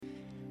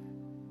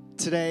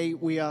Today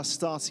we are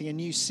starting a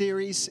new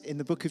series in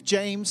the book of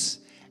James.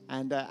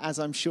 And as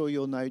I'm sure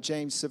you'll know,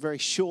 James is a very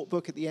short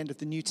book at the end of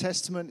the New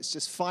Testament. It's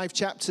just 5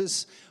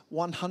 chapters,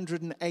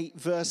 108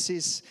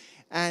 verses,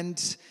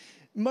 and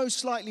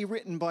most likely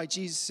written by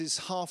Jesus'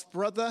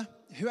 half-brother,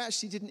 who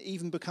actually didn't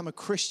even become a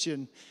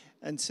Christian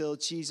until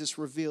Jesus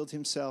revealed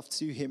himself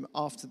to him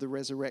after the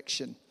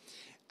resurrection.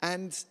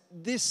 And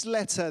this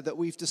letter that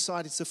we've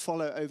decided to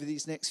follow over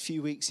these next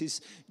few weeks is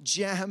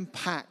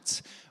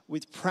jam-packed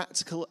with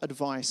practical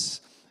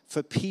advice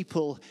for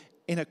people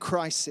in a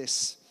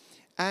crisis.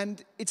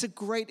 And it's a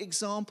great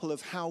example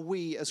of how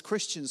we as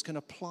Christians can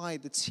apply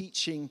the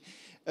teaching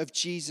of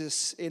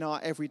Jesus in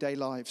our everyday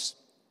lives.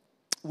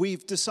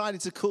 We've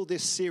decided to call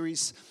this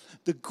series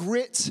The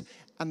Grit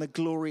and the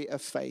Glory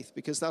of Faith,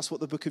 because that's what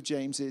the book of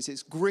James is.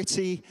 It's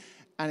gritty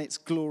and it's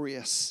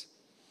glorious.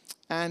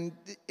 And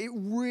it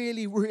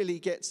really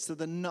gets to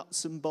the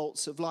nuts and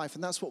bolts of life.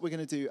 And that's what we're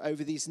going to do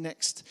over these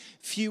next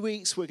few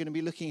weeks. We're going to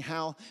be looking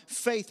how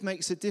faith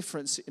makes a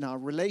difference in our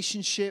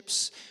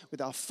relationships, with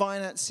our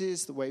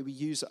finances, the way we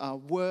use our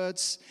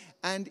words,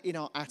 and in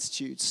our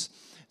attitudes.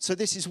 So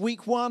this is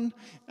week 1,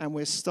 and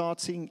we're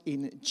starting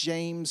in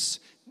James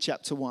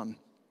chapter 1.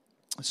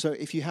 So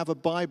if you have a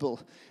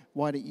Bible,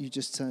 why don't you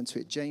just turn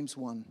to it? James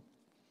 1.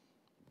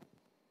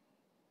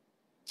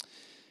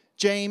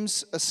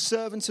 James, a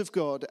servant of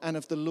God and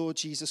of the Lord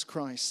Jesus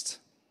Christ,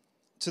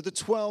 to the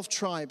 12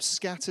 tribes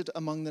scattered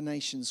among the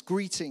nations,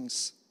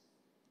 greetings.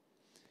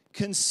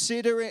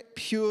 Consider it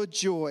pure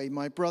joy,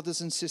 my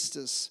brothers and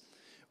sisters,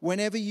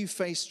 whenever you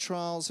face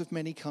trials of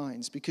many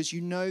kinds, because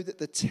you know that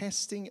the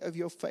testing of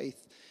your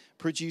faith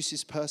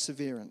produces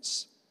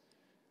perseverance.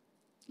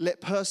 Let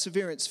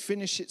perseverance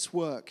finish its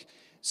work,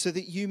 so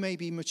that you may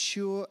be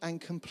mature and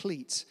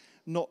complete,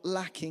 not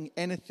lacking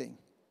anything.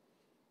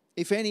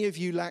 If any of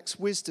you lacks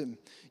wisdom,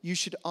 you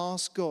should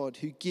ask God,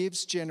 who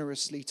gives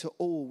generously to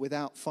all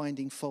without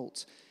finding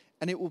fault,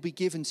 and it will be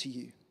given to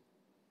you.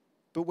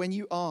 But when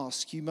you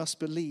ask, you must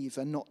believe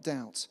and not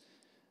doubt,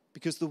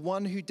 because the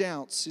one who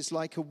doubts is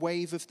like a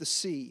wave of the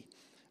sea,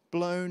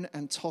 blown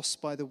and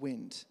tossed by the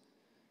wind.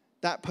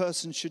 That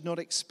person should not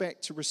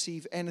expect to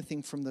receive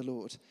anything from the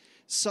Lord.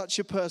 Such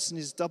a person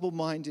is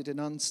double-minded and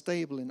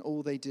unstable in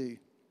all they do.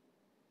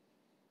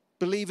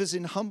 Believers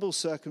in humble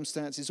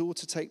circumstances ought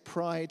to take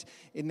pride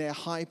in their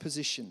high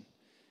position,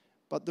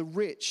 but the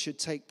rich should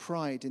take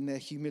pride in their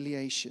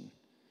humiliation,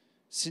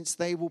 since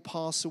they will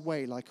pass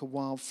away like a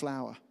wild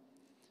flower.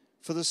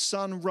 For the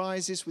sun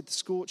rises with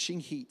scorching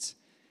heat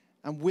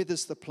and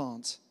withers the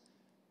plant.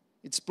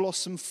 Its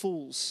blossom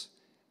falls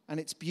and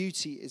its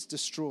beauty is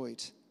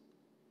destroyed.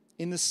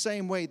 In the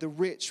same way, the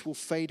rich will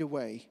fade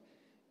away,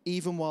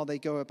 even while they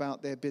go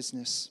about their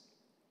business.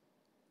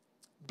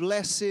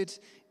 Blessed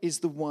is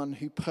the one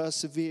who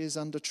perseveres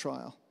under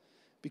trial,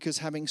 because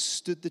having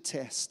stood the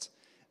test,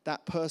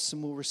 that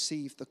person will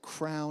receive the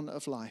crown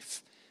of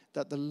life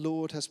that the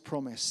Lord has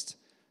promised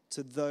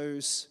to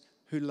those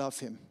who love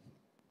him.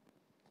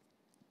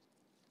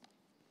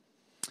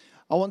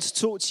 I want to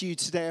talk to you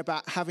today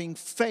about having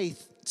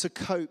faith to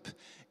cope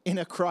in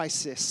a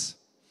crisis.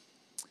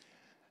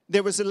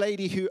 There was a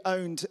lady who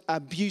owned a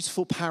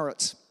beautiful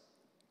parrot,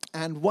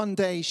 and one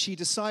day she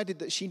decided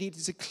that she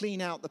needed to clean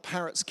out the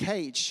parrot's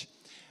cage.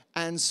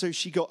 And so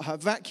she got her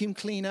vacuum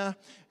cleaner,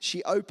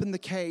 she opened the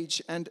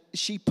cage, and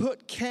she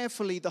put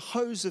carefully the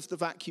hose of the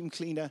vacuum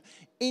cleaner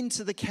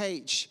into the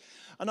cage.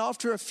 And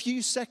after a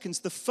few seconds,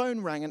 the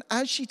phone rang, and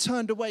as she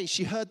turned away,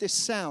 she heard this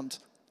sound.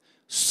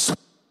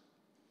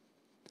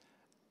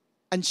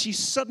 And she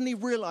suddenly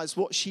realized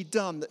what she'd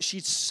done, that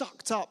she'd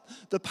sucked up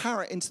the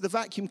parrot into the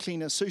vacuum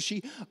cleaner. So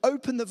she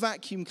opened the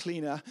vacuum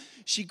cleaner,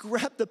 she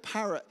grabbed the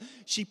parrot,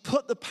 she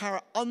put the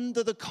parrot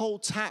under the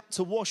cold tap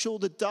to wash all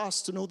the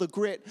dust and all the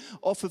grit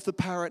off of the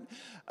parrot.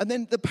 And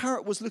then the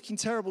parrot was looking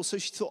terrible, so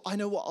she thought, I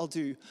know what I'll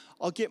do.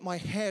 I'll get my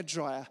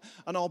hairdryer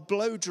and I'll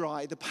blow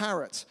dry the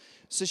parrot.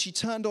 So she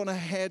turned on her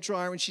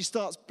hairdryer and she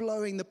starts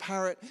blowing the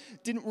parrot.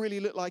 Didn't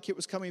really look like it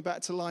was coming back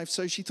to life.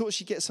 So she thought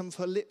she'd get some of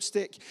her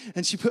lipstick,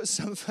 and she put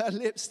some of her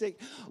lipstick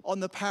on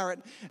the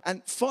parrot.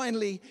 And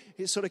finally,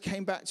 it sort of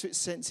came back to its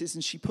senses,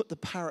 and she put the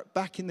parrot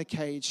back in the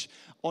cage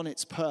on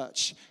its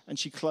perch, and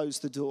she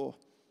closed the door.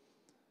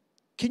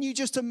 Can you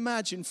just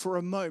imagine for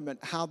a moment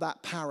how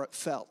that parrot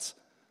felt?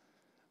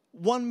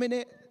 1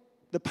 minute,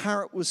 the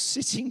parrot was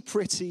sitting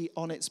pretty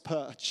on its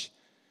perch.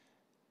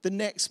 The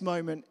next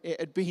moment, it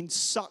had been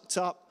sucked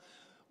up,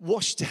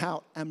 washed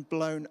out, and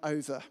blown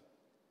over.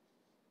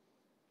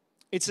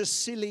 It's a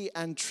silly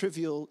and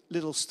trivial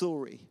little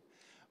story.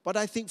 But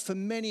I think for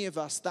many of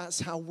us, that's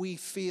how we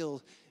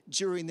feel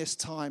during this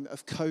time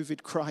of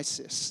COVID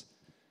crisis.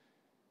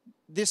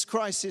 This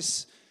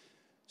crisis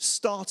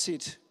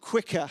started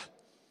quicker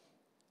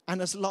and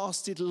has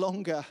lasted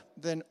longer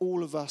than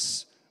all of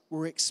us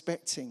were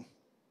expecting.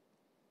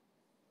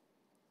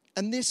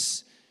 And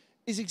this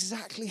is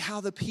exactly how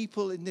the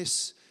people in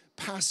this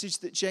passage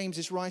that James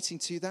is writing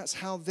to, that's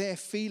how they're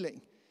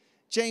feeling.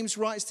 James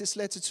writes this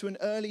letter to an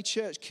early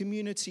church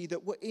community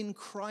that were in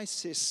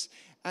crisis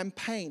and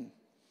pain.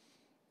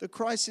 The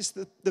crisis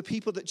that the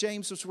people that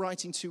James was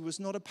writing to was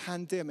not a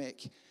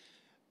pandemic,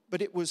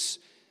 but it was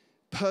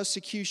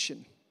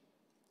persecution.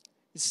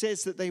 It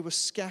says that they were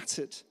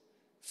scattered,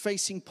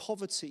 facing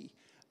poverty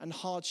and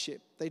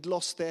hardship. They'd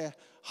lost their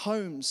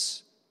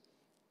homes,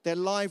 their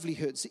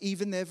livelihoods,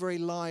 even their very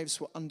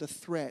lives were under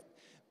threat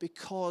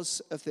because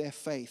of their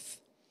faith.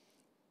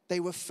 They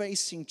were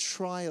facing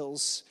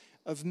trials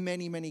of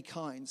many, many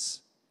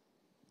kinds.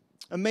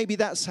 And maybe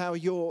that's how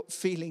you're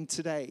feeling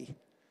today.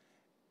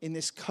 In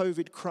this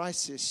COVID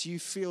crisis, you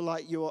feel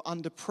like you're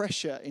under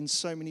pressure in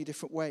so many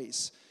different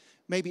ways.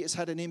 Maybe it's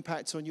had an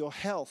impact on your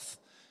health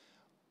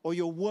or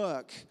your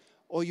work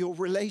or your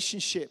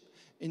relationship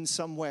in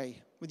some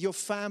way with your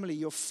family,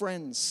 your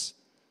friends.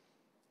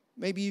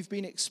 Maybe you've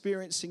been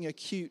experiencing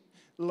acute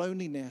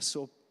loneliness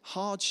or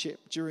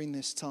hardship during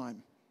this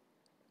time.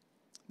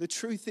 The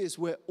truth is,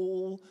 we're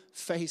all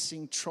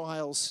facing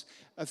trials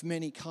of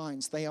many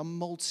kinds. They are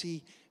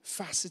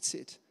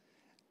multifaceted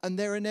and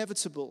they're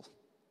inevitable.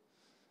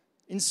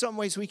 In some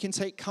ways, we can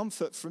take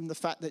comfort from the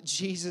fact that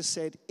Jesus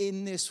said,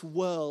 in this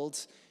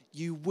world,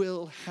 you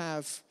will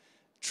have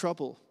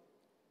trouble.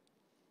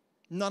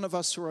 None of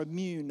us are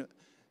immune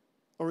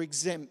or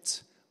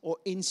exempt or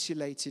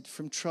insulated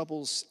from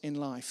troubles in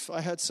life.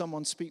 I heard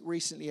someone speak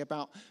recently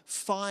about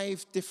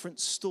 5 different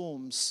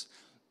storms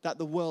that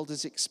the world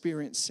is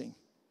experiencing.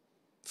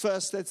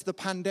 First, there's the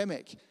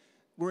pandemic.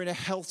 We're in a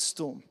health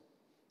storm.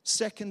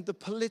 Second, the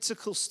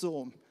political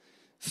storm.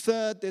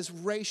 Third, there's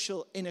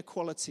racial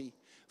inequality.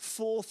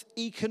 Fourth,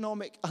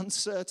 economic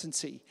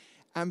uncertainty.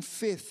 And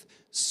fifth,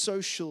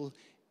 social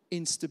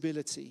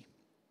instability.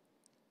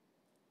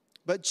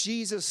 But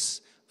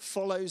Jesus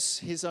follows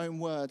his own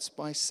words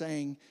by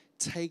saying,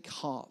 take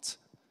heart,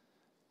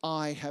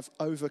 I have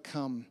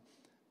overcome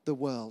the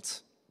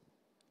world.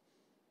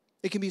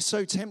 It can be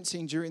so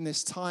tempting during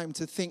this time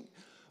to think,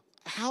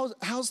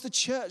 how's the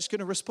church going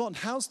to respond?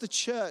 How's the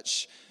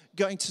church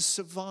going to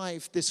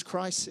survive this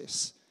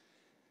crisis?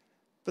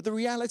 But the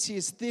reality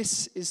is,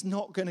 this is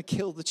not going to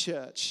kill the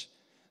church.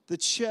 The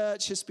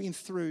church has been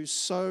through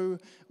so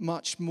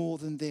much more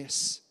than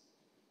this.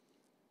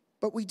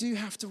 But we do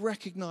have to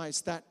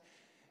recognize that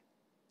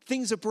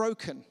things are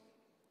broken.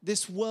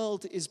 This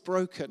world is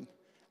broken.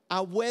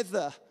 Our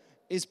weather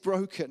is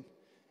broken.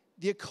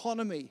 The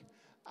economy,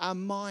 our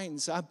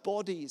minds, our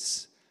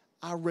bodies,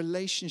 our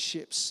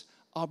relationships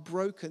are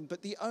broken.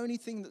 But the only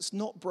thing that's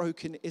not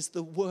broken is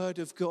the Word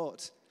of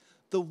God.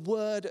 The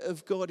Word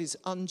of God is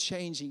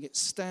unchanging. It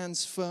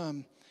stands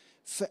firm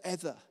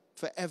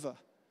forever.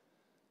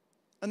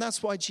 And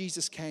that's why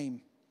Jesus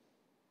came.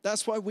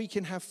 That's why we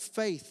can have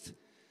faith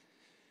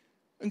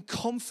and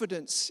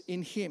confidence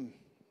in him.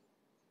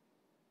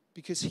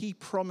 Because he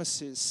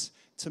promises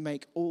to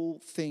make all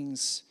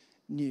things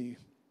new.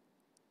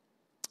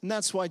 And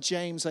that's why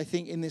James, I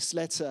think in this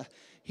letter,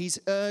 he's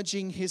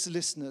urging his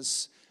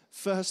listeners,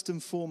 first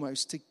and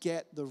foremost, to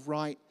get the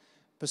right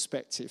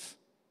perspective.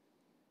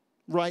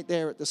 Right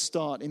there at the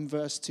start in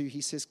verse 2,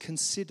 he says,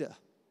 consider.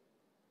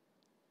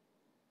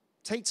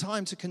 Take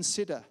time to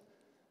consider.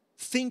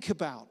 Think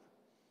about.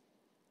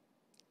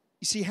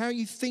 You see, how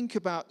you think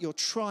about your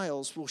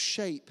trials will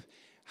shape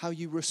how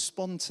you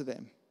respond to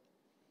them.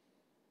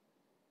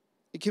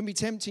 It can be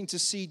tempting to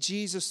see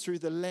Jesus through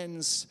the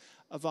lens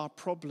of our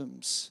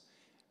problems,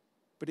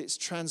 but it's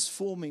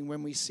transforming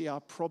when we see our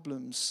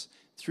problems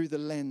through the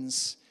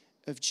lens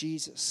of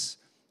Jesus.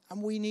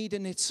 And we need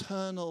an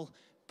eternal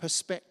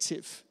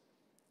perspective.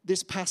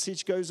 This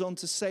passage goes on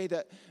to say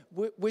that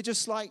we're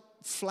just like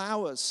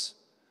flowers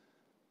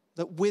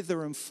that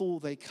wither and fall.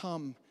 They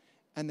come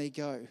and they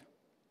go.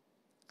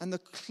 And the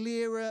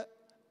clearer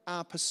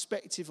our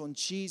perspective on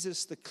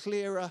Jesus, the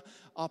clearer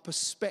our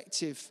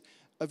perspective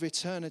of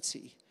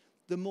eternity,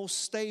 the more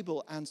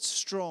stable and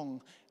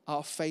strong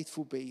our faith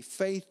will be.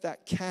 Faith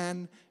that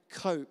can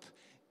cope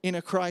in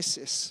a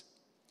crisis.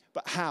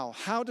 But how?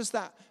 How does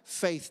that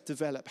faith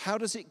develop? How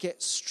does it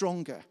get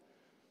stronger?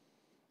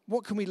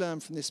 What can we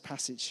learn from this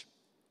passage?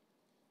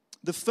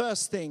 The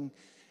first thing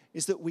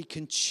is that we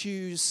can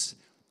choose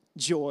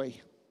joy.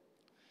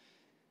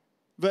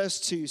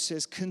 Verse 2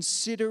 says,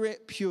 consider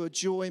it pure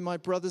joy, my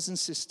brothers and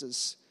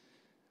sisters,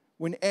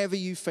 whenever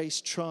you face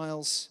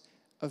trials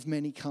of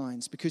many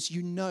kinds, because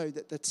you know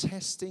that the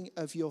testing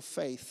of your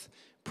faith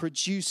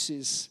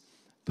produces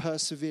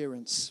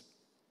perseverance.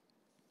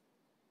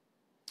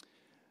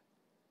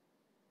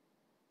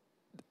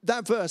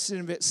 That verse in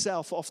and of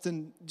itself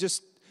often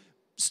just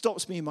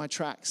stops me in my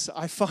tracks.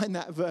 I find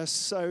that verse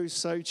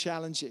so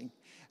challenging.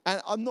 And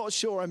I'm not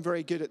sure I'm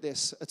very good at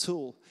this at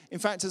all. In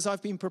fact, as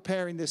I've been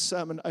preparing this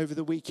sermon over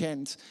the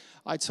weekend,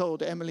 I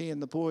told Emily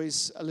and the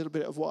boys a little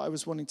bit of what I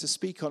was wanting to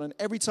speak on. And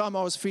every time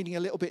I was feeling a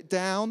little bit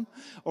down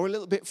or a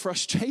little bit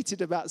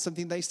frustrated about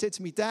something, they said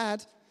to me,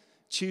 Dad,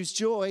 choose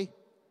joy.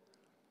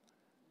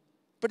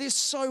 But it's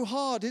so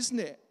hard, isn't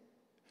it?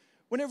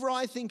 Whenever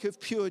I think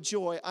of pure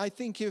joy, I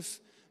think of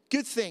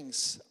good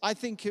things. I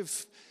think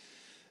of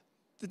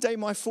the day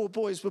my 4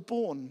 boys were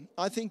born.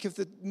 I think of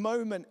the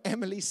moment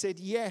Emily said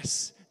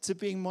yes to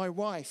being my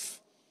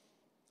wife.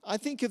 I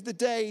think of the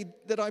day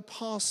that I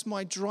passed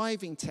my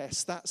driving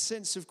test, that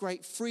sense of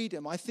great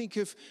freedom. I think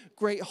of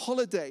great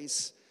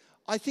holidays.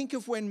 I think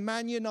of when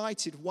Man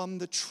United won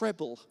the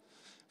treble.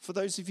 For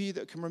those of you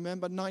that can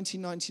remember,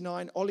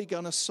 1999, Ole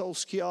Gunnar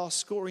Solskjaer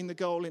scoring the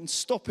goal in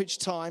stoppage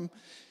time.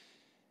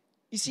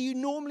 You see, you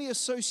normally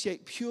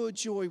associate pure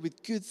joy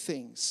with good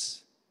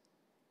things,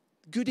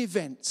 good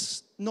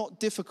events, not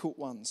difficult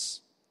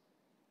ones.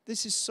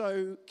 This is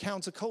so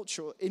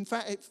countercultural. In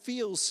fact, it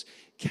feels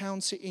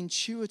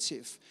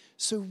counterintuitive.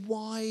 So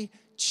why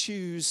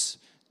choose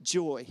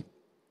joy?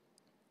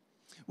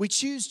 We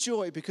choose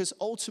joy because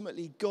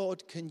ultimately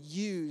God can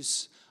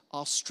use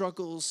our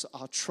struggles,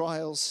 our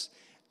trials,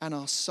 and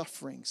our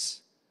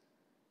sufferings.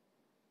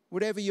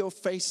 Whatever you're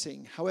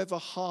facing, however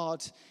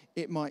hard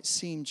it might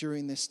seem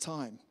during this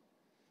time.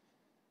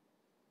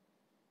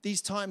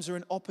 These times are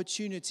an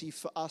opportunity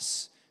for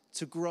us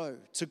to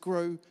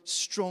grow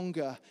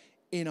stronger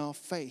in our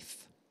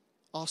faith.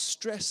 Our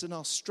stress and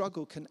our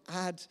struggle can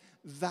add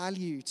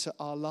value to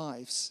our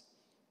lives.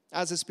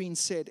 As has been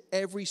said,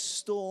 every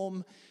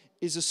storm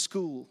is a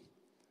school.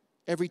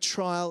 Every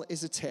trial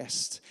is a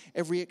test.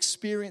 Every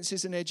experience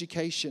is an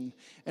education.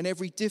 And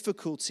every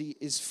difficulty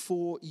is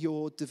for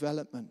your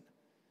development.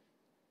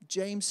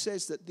 James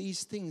says that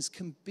these things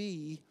can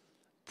be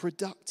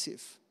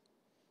productive.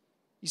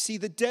 You see,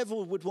 the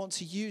devil would want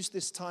to use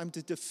this time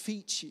to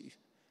defeat you.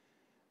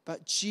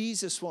 But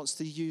Jesus wants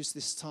to use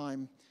this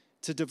time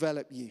to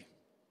develop you,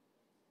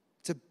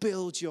 to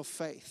build your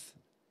faith.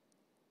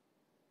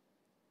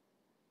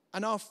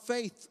 And our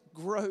faith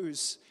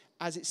grows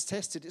as it's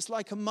tested. It's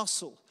like a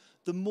muscle.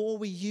 The more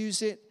we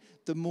use it,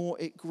 the more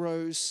it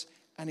grows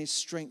and is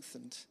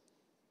strengthened.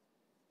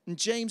 And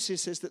James here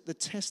says that the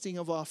testing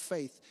of our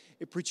faith,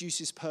 it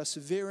produces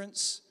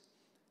perseverance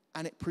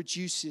and it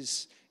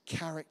produces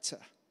character.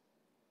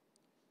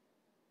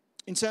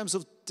 In terms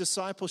of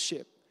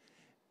discipleship,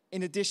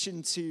 in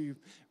addition to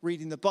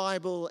reading the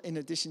Bible, in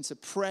addition to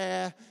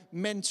prayer,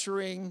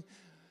 mentoring,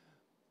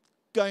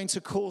 going to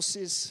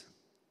courses,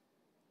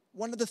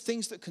 one of the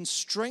things that can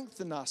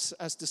strengthen us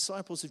as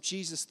disciples of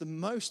Jesus the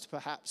most,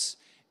 perhaps,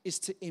 is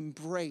to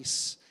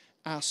embrace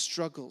our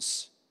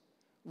struggles.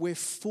 We're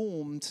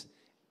formed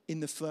in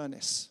the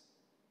furnace.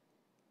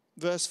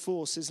 Verse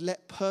 4 says,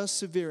 "Let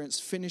perseverance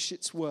finish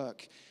its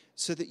work,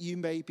 so that you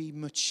may be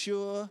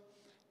mature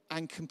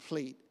and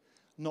complete,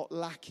 not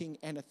lacking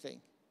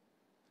anything."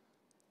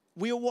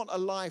 We all want a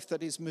life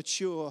that is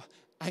mature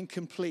and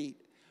complete,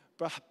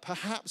 but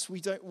perhaps we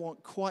don't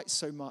want quite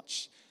so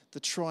much the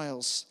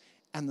trials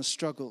and the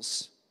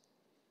struggles.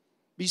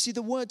 But you see,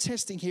 the word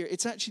testing here,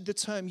 it's actually the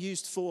term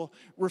used for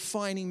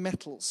refining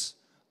metals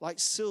like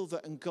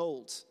silver and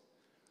gold.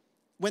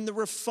 When the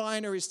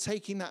refiner is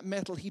taking that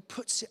metal, he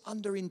puts it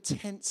under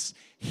intense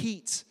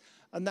heat,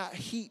 and that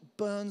heat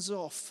burns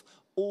off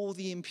all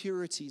the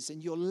impurities,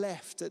 and you're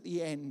left at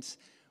the end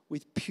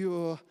with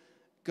pure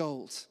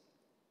gold.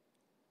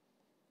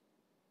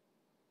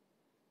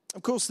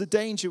 Of course, the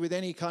danger with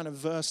any kind of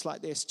verse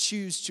like this,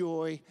 choose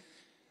joy,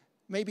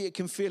 maybe it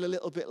can feel a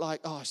little bit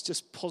like, it's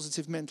just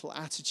positive mental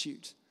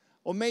attitude.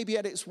 Or maybe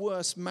at its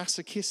worst,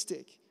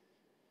 masochistic.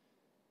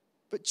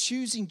 But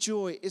choosing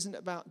joy isn't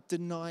about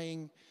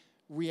denying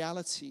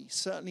reality,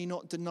 certainly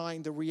not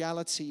denying the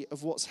reality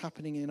of what's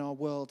happening in our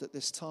world at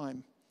this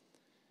time.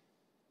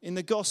 In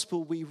the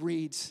gospel we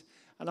read,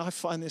 and I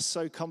find this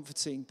so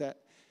comforting,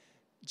 that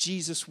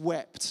Jesus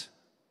wept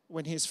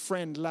when his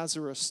friend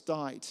Lazarus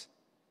died.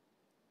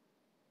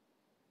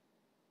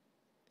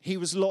 He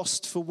was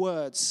lost for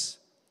words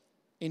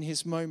in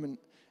his moment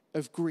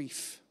of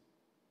grief.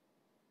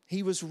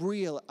 He was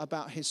real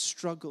about his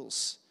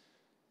struggles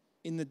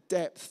in the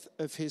depth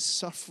of his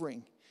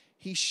suffering.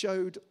 He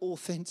showed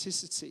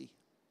authenticity.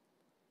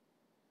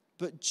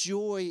 But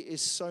joy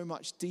is so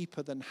much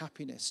deeper than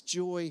happiness.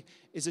 Joy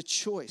is a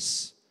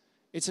choice.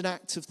 It's an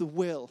act of the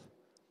will.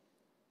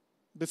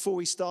 Before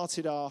we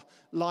started our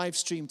live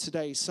stream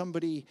today,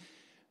 somebody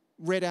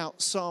read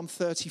out Psalm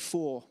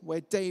 34,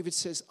 where David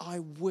says, "I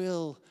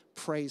will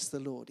praise the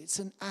Lord." It's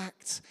an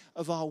act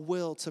of our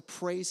will to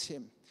praise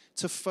him,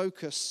 to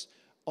focus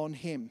on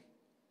him.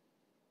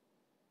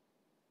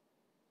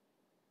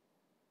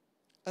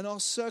 And our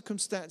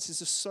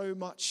circumstances are so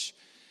much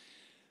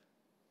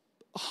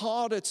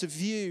harder to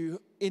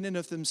view in and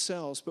of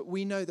themselves, but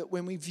we know that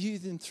when we view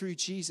them through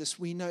Jesus,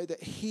 we know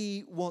that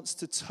he wants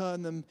to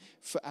turn them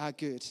for our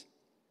good.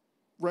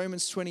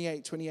 Romans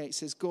 28:28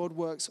 says, "God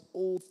works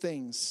all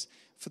things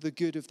for the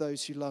good of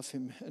those who love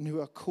him and who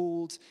are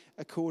called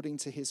according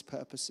to his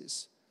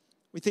purposes."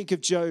 We think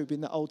of Job in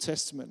the Old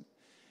Testament.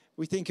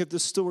 We think of the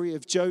story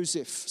of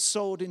Joseph,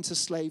 sold into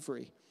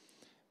slavery.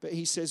 But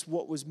he says,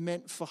 what was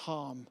meant for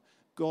harm,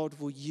 God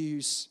will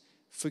use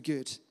for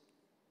good.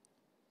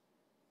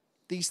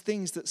 These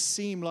things that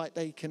seem like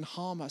they can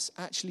harm us,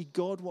 actually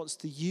God wants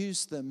to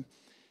use them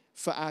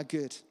for our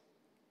good.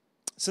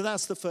 So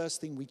that's the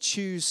first thing. We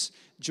choose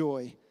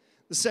joy.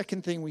 The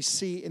second thing we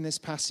see in this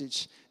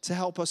passage to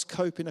help us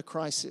cope in a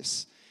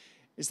crisis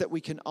is that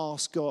we can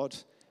ask God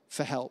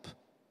for help.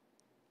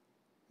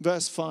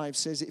 Verse 5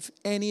 says, if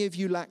any of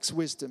you lacks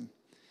wisdom,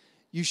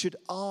 you should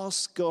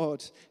ask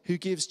God, who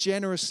gives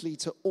generously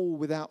to all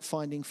without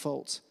finding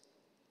fault,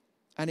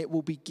 and it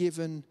will be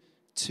given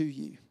to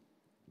you.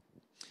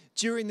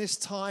 During this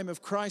time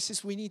of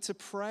crisis, we need to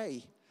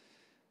pray.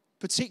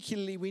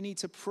 Particularly, we need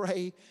to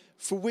pray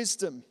for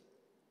wisdom.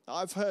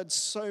 I've heard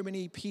so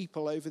many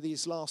people over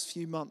these last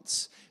few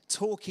months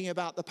talking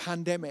about the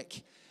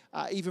pandemic.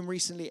 Even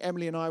recently,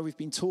 Emily and I, we've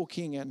been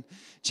talking and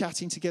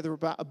chatting together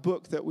about a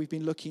book that we've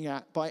been looking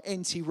at by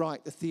N.T.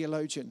 Wright, the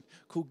theologian,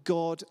 called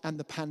God and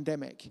the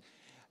Pandemic.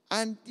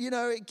 And,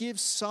 it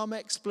gives some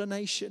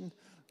explanation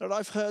that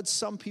I've heard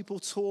some people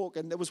talk.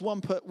 And there was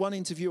one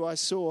interview I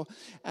saw,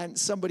 and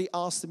somebody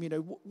asked them,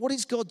 what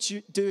is God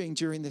doing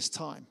during this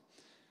time?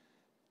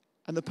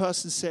 And the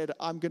person said,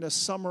 I'm going to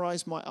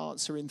summarize my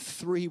answer in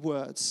 3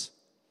 words.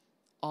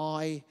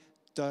 I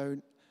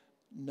don't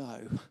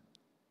know.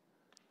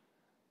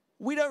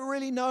 We don't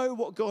really know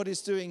what God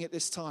is doing at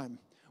this time.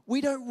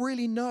 We don't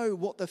really know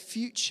what the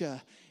future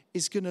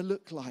is going to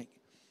look like.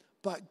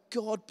 But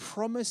God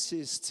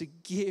promises to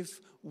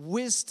give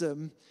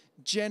wisdom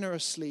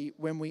generously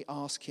when we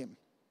ask him.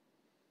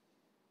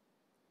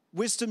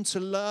 Wisdom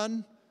to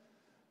learn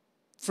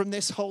from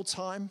this whole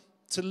time,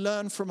 to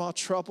learn from our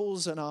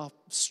troubles and our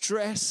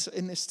stress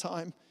in this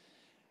time,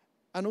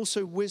 and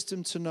also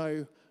wisdom to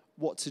know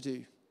what to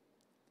do.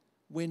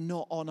 We're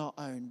not on our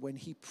own when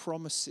he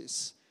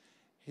promises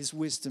his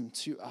wisdom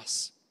to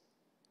us.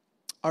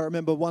 I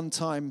remember one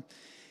time,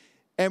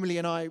 Emily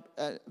and I,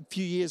 a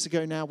few years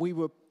ago now, we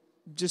were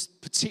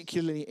just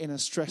particularly in a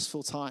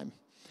stressful time.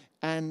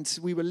 And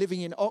we were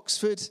living in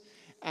Oxford,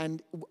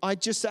 and I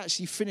just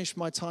actually finished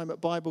my time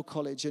at Bible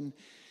college. And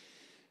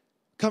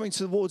coming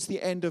towards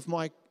the end of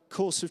my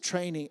course of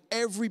training,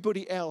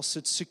 everybody else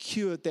had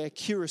secured their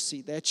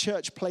curacy, their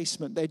church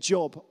placement, their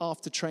job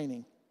after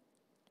training.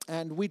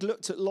 And we'd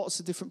looked at lots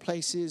of different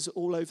places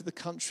all over the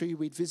country.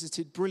 We'd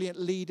visited brilliant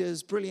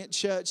leaders, brilliant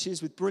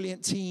churches with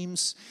brilliant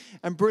teams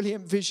and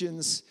brilliant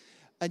visions.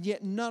 And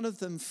yet none of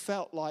them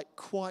felt like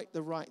quite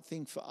the right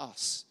thing for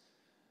us.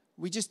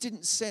 We just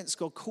didn't sense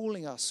God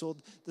calling us or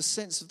the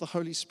sense of the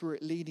Holy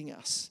Spirit leading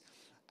us.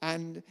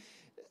 And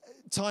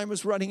time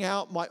was running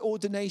out. My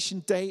ordination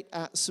date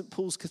at St.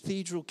 Paul's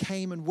Cathedral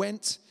came and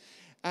went.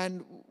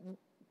 And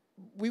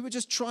we were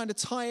just trying to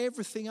tie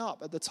everything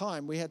up at the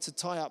time. We had to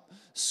tie up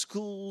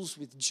schools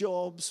with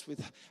jobs,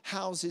 with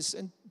houses.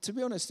 And to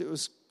be honest, it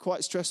was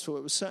quite stressful.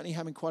 It was certainly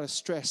having quite a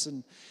stress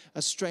and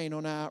a strain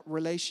on our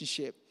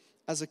relationship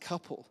as a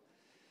couple.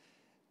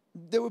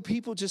 There were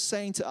people just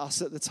saying to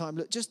us at the time,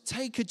 look, just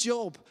take a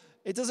job.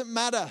 It doesn't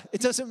matter.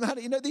 It doesn't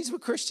matter. These were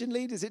Christian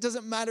leaders. It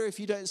doesn't matter if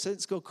you don't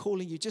sense God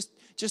calling you.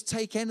 Just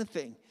take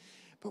anything.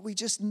 But we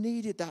just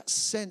needed that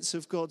sense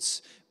of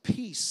God's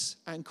peace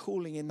and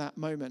calling in that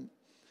moment.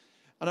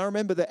 And I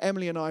remember that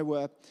Emily and I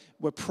were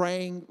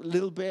praying a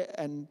little bit,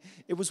 and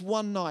it was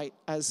one night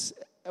as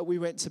we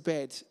went to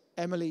bed,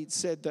 Emily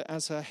said that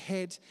as her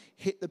head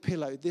hit the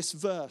pillow, this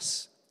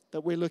verse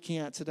that we're looking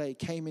at today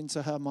came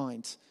into her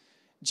mind.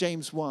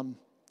 James 1,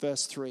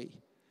 verse 3.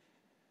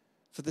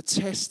 For the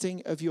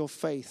testing of your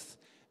faith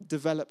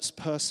develops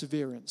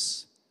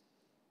perseverance.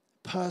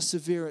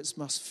 Perseverance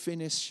must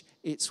finish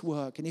its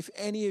work. And if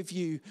any of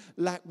you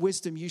lack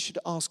wisdom, you should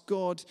ask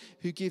God,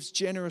 who gives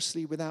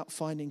generously without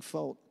finding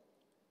fault.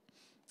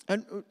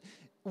 And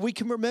we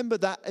can remember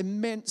that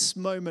immense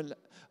moment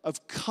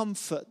of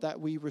comfort that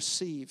we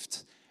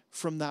received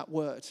from that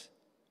word.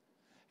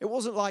 It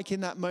wasn't like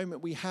in that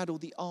moment we had all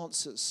the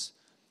answers,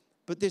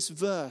 but this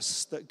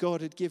verse that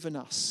God had given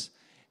us,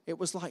 it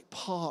was like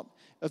part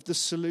of the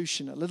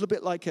solution, a little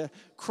bit like a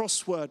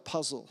crossword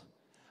puzzle.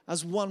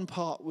 As one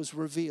part was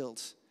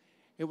revealed,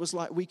 it was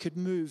like we could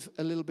move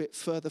a little bit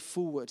further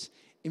forward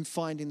in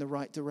finding the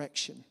right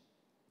direction.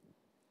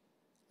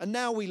 And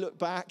now we look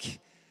back,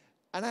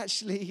 and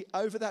actually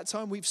over that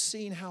time we've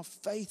seen how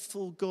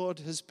faithful God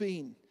has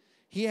been.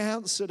 He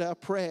answered our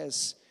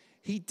prayers.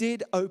 He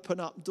did open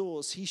up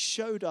doors. He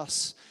showed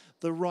us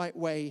the right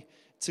way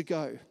to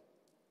go.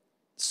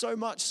 So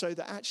much so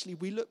that actually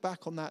we look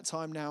back on that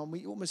time now and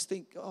we almost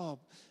think, oh,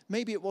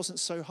 maybe it wasn't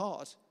so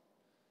hard.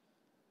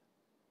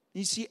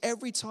 You see,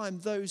 every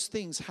time those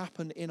things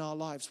happen in our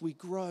lives, we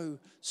grow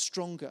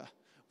stronger.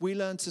 We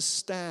learn to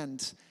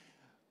stand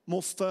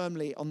more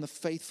firmly on the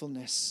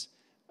faithfulness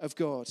of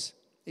God.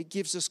 It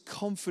gives us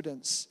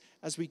confidence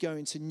as we go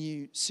into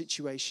new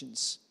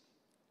situations.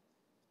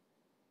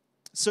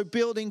 So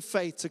building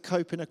faith to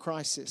cope in a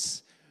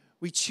crisis,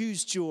 we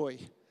choose joy.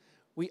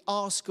 We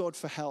ask God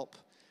for help.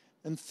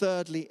 And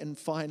thirdly and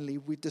finally,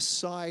 we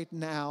decide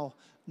now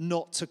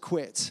not to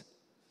quit.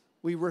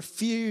 We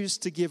refuse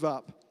to give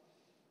up.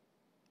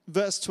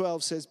 Verse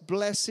 12 says,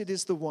 blessed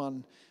is the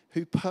one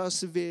who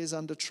perseveres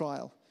under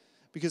trial,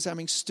 because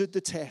having stood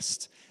the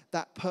test,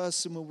 that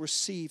person will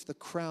receive the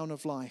crown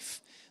of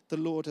life the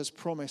Lord has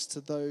promised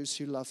to those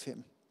who love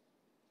him.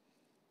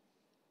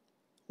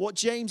 What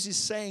James is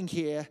saying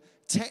here,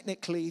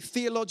 technically,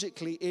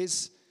 theologically,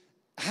 is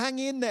hang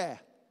in there.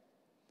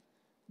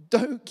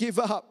 Don't give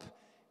up.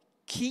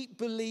 Keep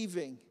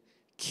believing.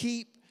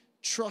 Keep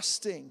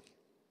trusting.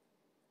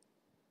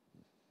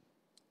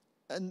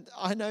 And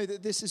I know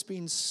that this has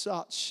been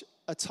such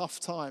a tough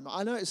time.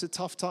 I know it's a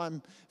tough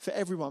time for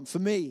everyone. For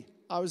me,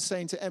 I was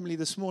saying to Emily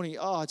this morning,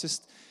 I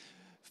just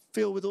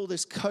feel with all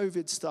this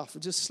COVID stuff,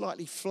 just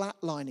slightly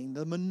flatlining,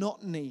 the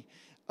monotony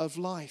of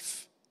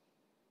life.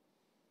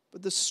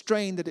 But the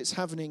strain that it's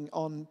having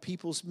on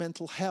people's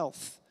mental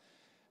health,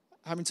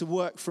 having to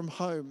work from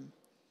home,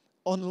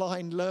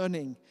 online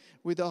learning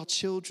with our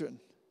children.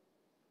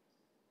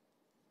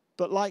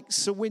 But like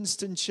Sir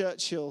Winston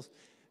Churchill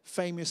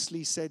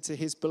famously said to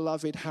his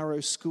beloved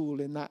Harrow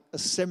School in that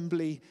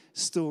assembly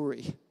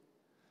story,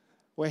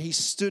 where he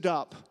stood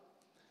up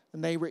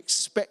and they were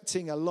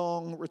expecting a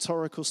long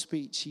rhetorical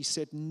speech, he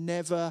said,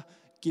 never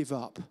give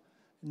up,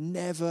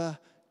 never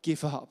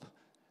give up,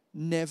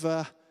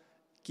 never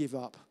give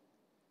up.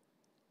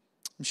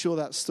 I'm sure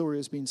that story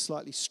has been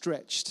slightly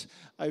stretched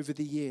over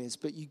the years,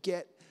 but you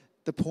get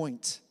the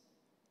point.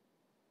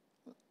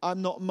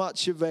 I'm not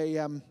much of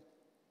a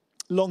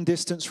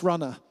long-distance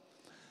runner,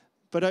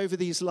 but over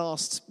these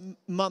last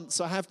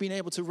months, I have been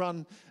able to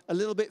run a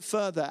little bit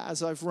further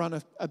as I've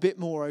run a bit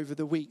more over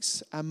the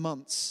weeks and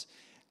months.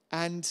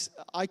 And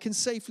I can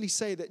safely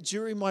say that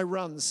during my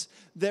runs,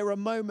 there are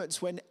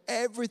moments when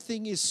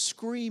everything is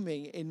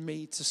screaming in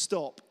me to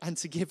stop and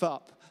to give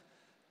up.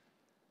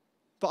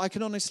 But I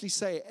can honestly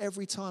say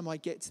every time I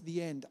get to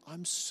the end,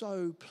 I'm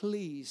so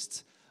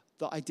pleased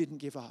that I didn't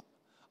give up.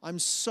 I'm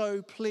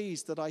so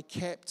pleased that I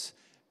kept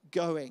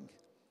going.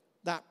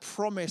 That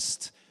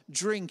promised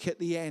drink at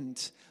the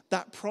end,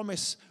 that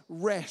promised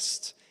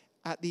rest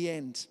at the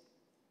end.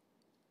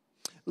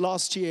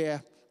 Last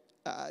year,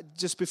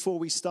 just before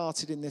we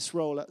started in this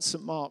role at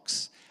St.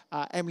 Mark's,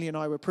 Emily and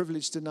I were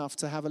privileged enough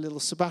to have a little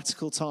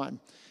sabbatical time,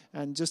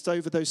 and just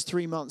over those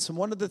 3 months. And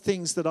one of the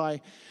things that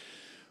I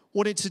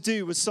wanted to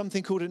do was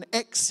something called an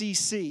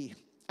XCC,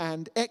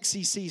 and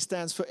XCC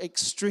stands for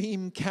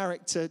Extreme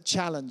Character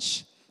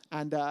Challenge.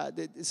 And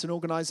it's an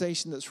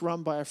organization that's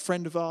run by a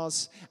friend of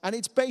ours. And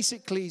it's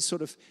basically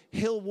sort of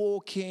hill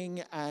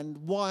walking and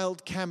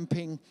wild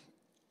camping.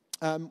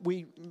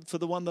 For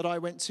the one that I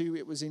went to,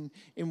 it was in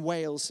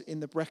Wales, in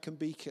the Brecon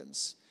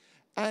Beacons.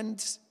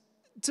 And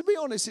to be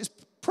honest, it's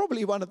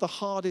probably one of the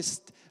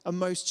hardest and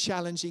most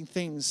challenging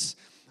things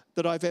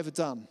that I've ever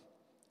done.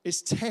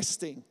 It's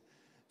testing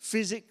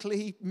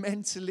physically,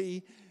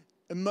 mentally,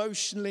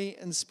 emotionally,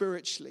 and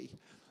spiritually.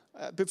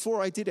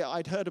 Before I did it,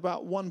 I'd heard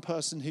about one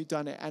person who'd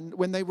done it. And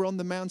when they were on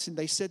the mountain,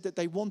 they said that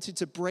they wanted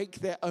to break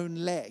their own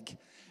leg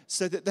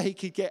so that they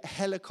could get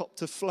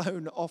helicopter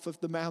flown off of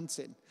the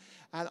mountain.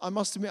 And I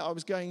must admit, I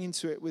was going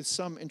into it with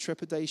some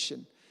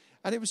intrepidation.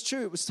 And it was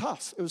true, it was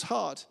tough, it was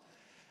hard.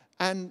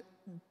 And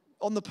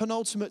on the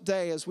penultimate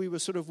day, as we were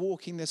sort of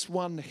walking this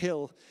one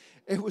hill,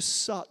 it was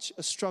such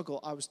a struggle.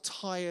 I was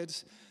tired.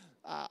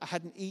 I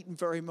hadn't eaten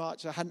very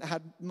much. I hadn't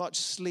had much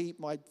sleep.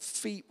 My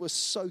feet were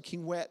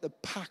soaking wet. The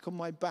pack on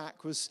my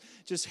back was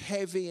just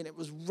heavy and it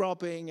was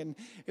rubbing and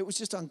it was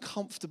just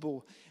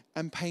uncomfortable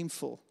and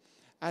painful.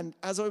 And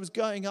as I was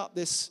going up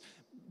this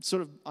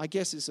sort of, I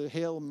guess it's a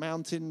hill,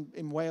 mountain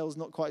in Wales,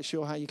 not quite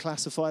sure how you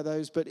classify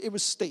those, but it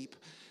was steep.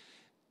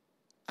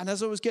 And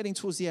as I was getting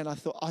towards the end, I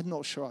thought, I'm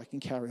not sure I can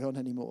carry on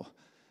anymore.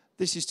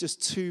 This is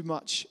just too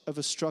much of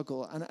a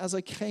struggle. And as I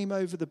came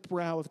over the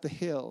brow of the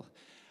hill,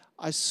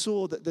 I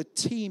saw that the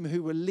team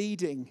who were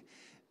leading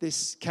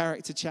this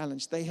character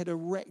challenge, they had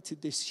erected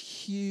this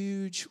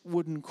huge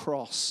wooden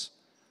cross.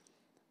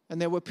 And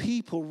there were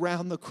people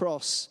round the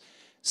cross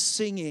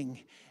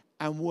singing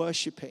and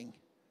worshiping.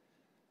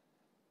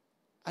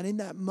 And in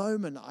that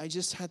moment, I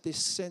just had this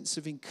sense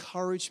of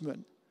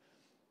encouragement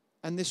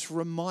and this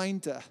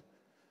reminder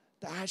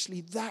that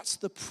actually that's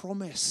the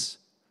promise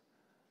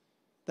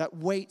that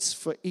waits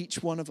for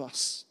each one of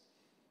us.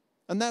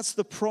 And that's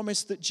the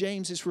promise that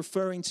James is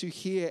referring to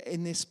here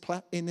in this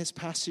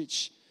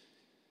passage.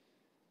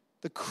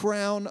 The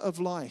crown of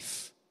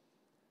life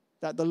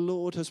that the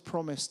Lord has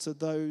promised to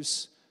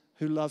those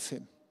who love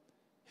him,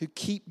 who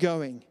keep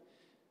going,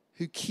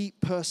 who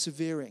keep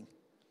persevering.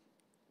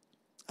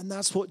 And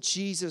that's what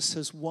Jesus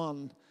has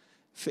won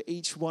for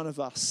each one of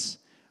us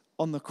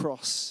on the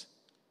cross.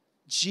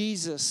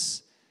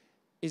 Jesus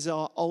is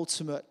our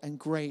ultimate and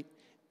great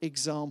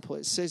example.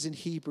 It says in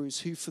Hebrews,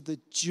 who for the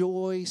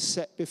joy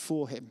set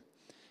before him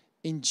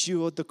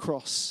endured the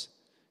cross.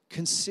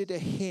 Consider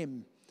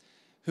him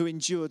who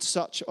endured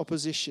such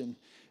opposition,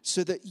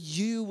 so that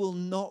you will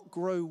not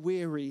grow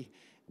weary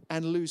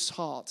and lose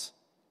heart.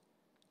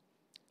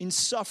 In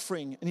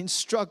suffering and in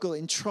struggle,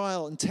 in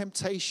trial and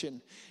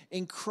temptation,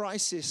 in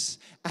crisis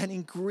and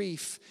in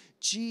grief,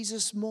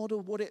 Jesus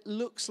modeled what it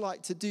looks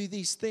like to do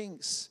these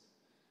things,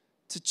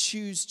 to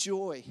choose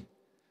joy,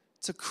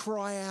 to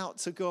cry out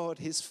to God,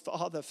 his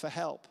Father, for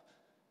help,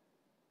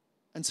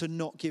 and to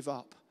not give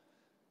up,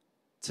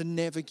 to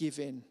never give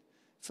in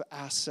for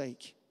our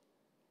sake.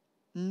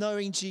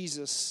 Knowing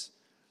Jesus,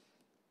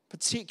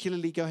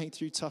 particularly going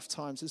through tough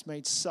times, has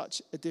made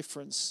such a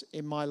difference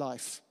in my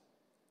life.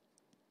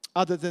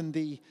 Other than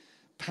the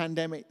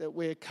pandemic that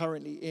we're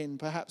currently in,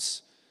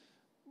 perhaps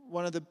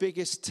one of the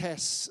biggest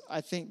tests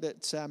I think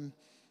that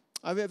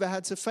I've ever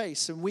had to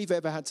face, and we've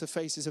ever had to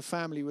face as a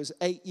family, was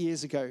 8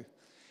 years ago,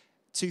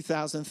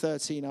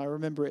 2013. I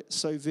remember it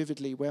so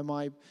vividly, where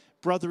my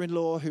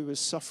brother-in-law, who was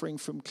suffering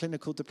from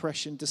clinical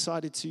depression,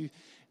 decided to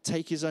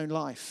take his own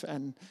life,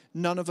 and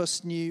none of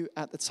us knew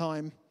at the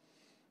time.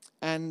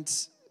 And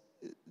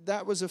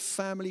that was a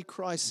family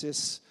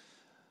crisis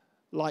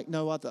like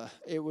no other.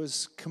 It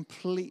was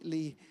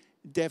completely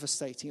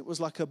devastating. It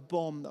was like a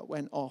bomb that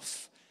went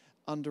off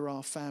under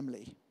our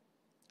family.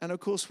 And of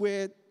course,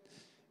 we're,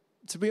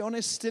 to be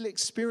honest, still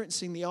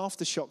experiencing the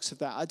aftershocks of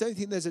that. I don't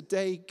think there's a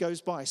day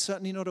goes by,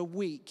 certainly not a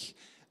week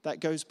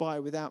that goes by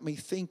without me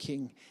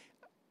thinking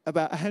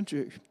about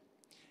Andrew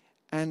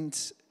and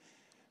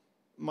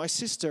my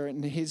sister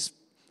and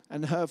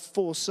her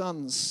 4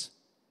 sons.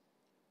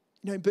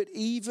 But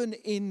even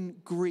in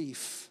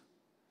grief,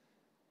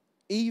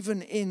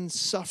 even in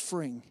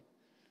suffering,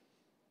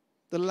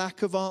 the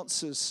lack of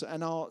answers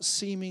and our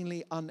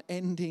seemingly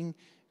unending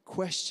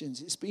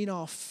questions, it's been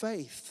our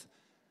faith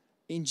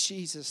in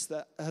Jesus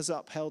that has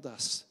upheld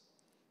us.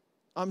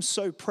 I'm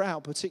so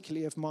proud,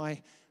 particularly of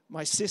my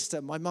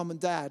sister, my mum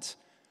and dad,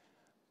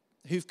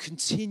 who've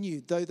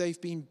continued, though they've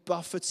been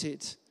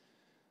buffeted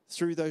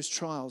through those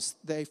trials.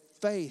 Their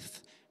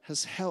faith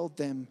has held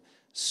them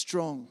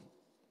strong.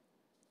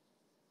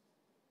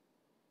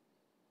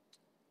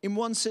 In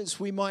one sense,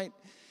 we might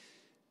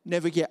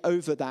never get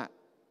over that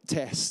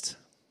test.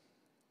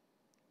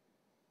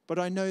 But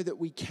I know that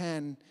we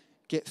can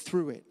get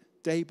through it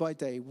day by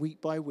day,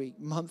 week by week,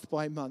 month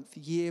by month,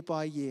 year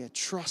by year,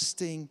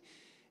 trusting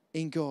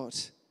in God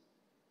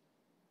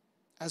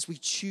as we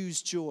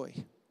choose joy,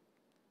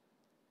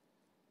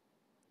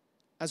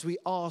 as we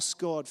ask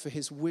God for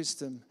his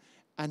wisdom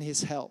and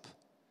his help,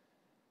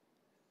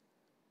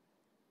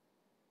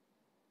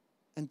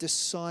 and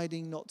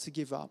deciding not to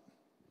give up,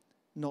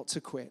 not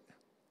to quit.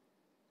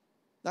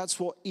 That's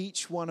what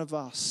each one of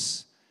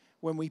us,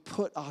 when we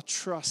put our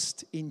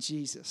trust in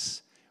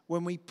Jesus,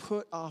 when we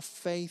put our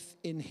faith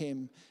in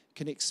him,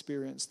 can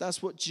experience.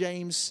 That's what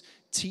James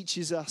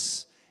teaches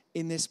us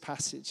in this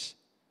passage,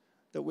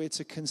 that we're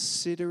to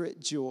consider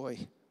it joy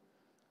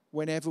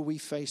whenever we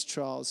face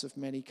trials of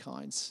many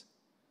kinds,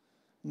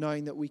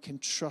 knowing that we can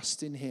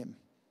trust in him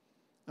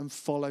and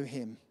follow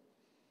him.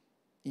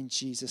 In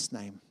Jesus'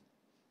 name,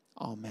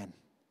 amen.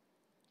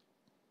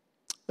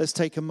 Let's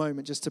take a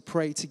moment just to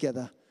pray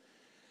together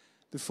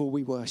before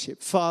we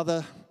worship.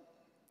 Father,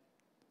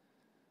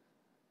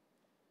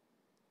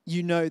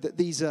 you know that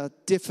these are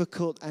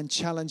difficult and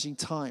challenging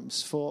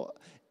times for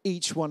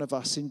each one of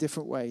us in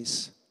different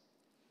ways.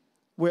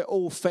 We're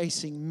all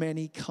facing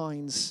many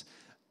kinds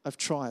of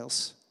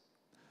trials,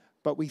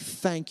 but we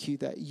thank you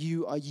that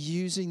you are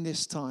using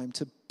this time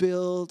to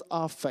build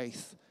our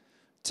faith,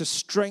 to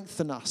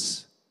strengthen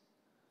us.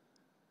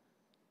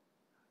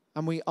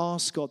 And we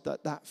ask, God,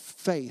 that that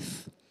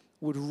faith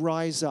would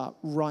rise up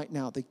right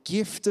now, the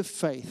gift of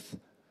faith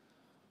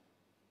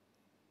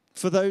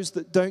for those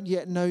that don't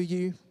yet know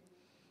you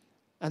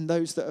and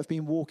those that have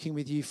been walking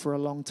with you for a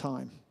long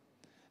time,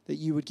 that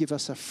you would give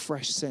us a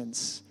fresh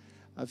sense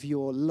of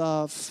your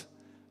love,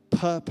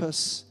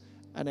 purpose,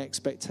 and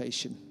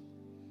expectation.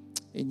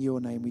 In your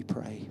name we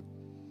pray.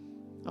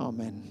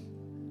 Amen.